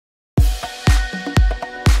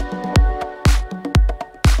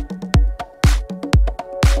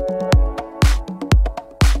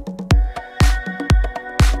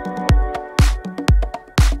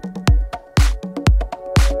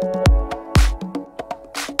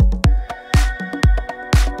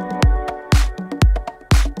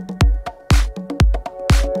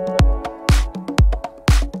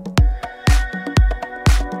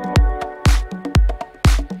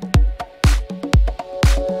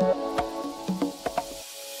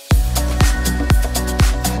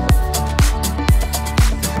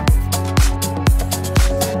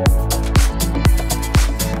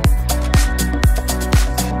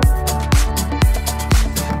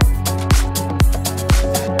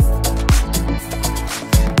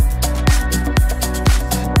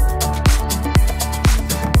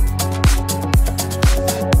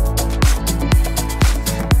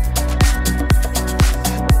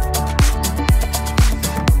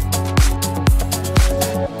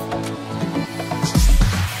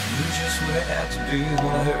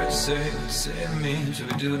say to me,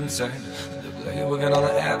 should we do it inside? Look like you're working on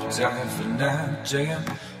the appetite for 9 jam.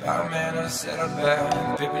 Our man, I set up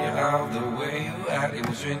back, pimping you out the way you act. It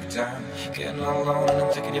was drink time, getting all alone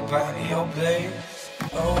and taking your body, your place.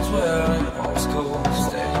 All's well in old school,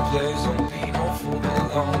 steady plays, don't be no fool, be a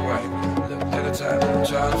long right. Look at the time and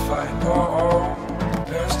try to fight,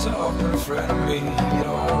 Parents talk in front of me, you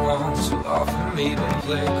don't want to offer me, but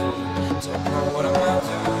play cool. Don't know what I'm about to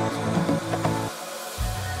do.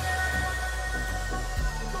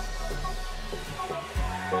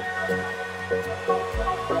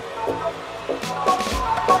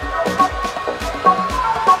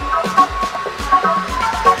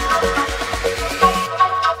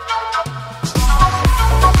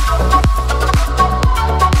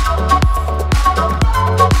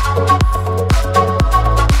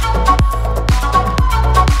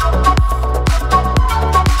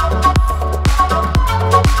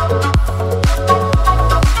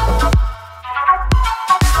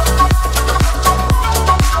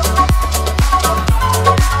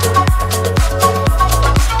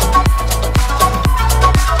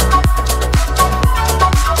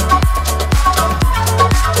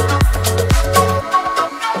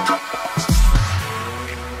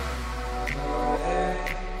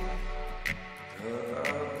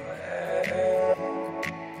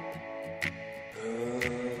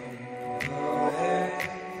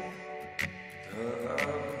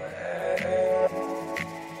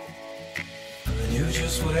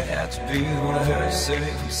 Just what it had to be when I heard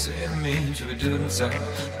you say to me, should we do it inside?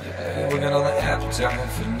 Yeah, we're gonna on the appetite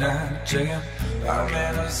for 9 jam. Our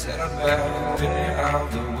man, I set up back, pimping you out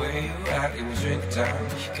the way you act. It was drink time,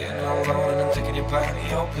 getting all alone and I'm taking your body,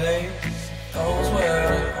 your place. All's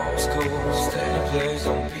well in old school, steady plays,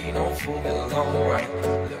 don't be no fool, get along right.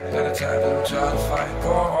 Look at the time and try to fight,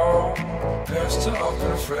 Parents talk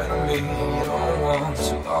in front of me, you don't want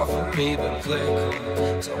to offer me, but play cool.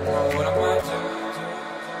 Don't know what I might do.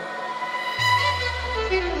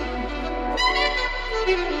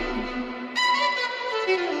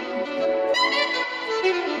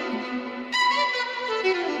 Thank you.